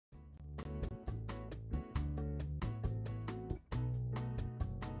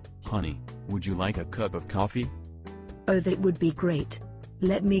Honey, would you like a cup of coffee? Oh, that would be great.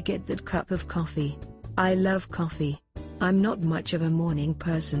 Let me get that cup of coffee. I love coffee. I'm not much of a morning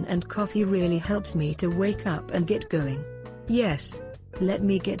person and coffee really helps me to wake up and get going. Yes. Let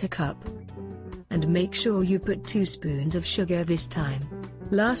me get a cup. And make sure you put 2 spoons of sugar this time.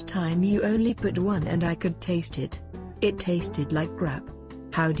 Last time you only put 1 and I could taste it. It tasted like crap.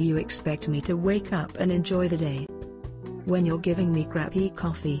 How do you expect me to wake up and enjoy the day? When you're giving me crappy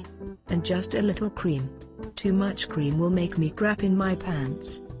coffee. And just a little cream. Too much cream will make me crap in my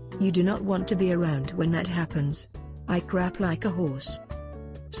pants. You do not want to be around when that happens. I crap like a horse.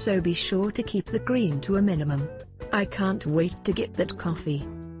 So be sure to keep the cream to a minimum. I can't wait to get that coffee.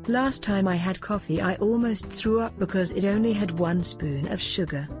 Last time I had coffee I almost threw up because it only had 1 spoon of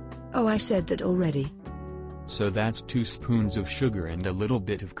sugar. Oh, I said that already. So that's 2 spoons of sugar and a little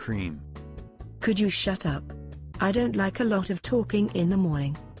bit of cream. Could you shut up? I don't like a lot of talking in the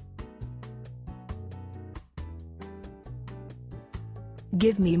morning.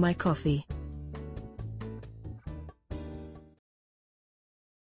 Give me my coffee.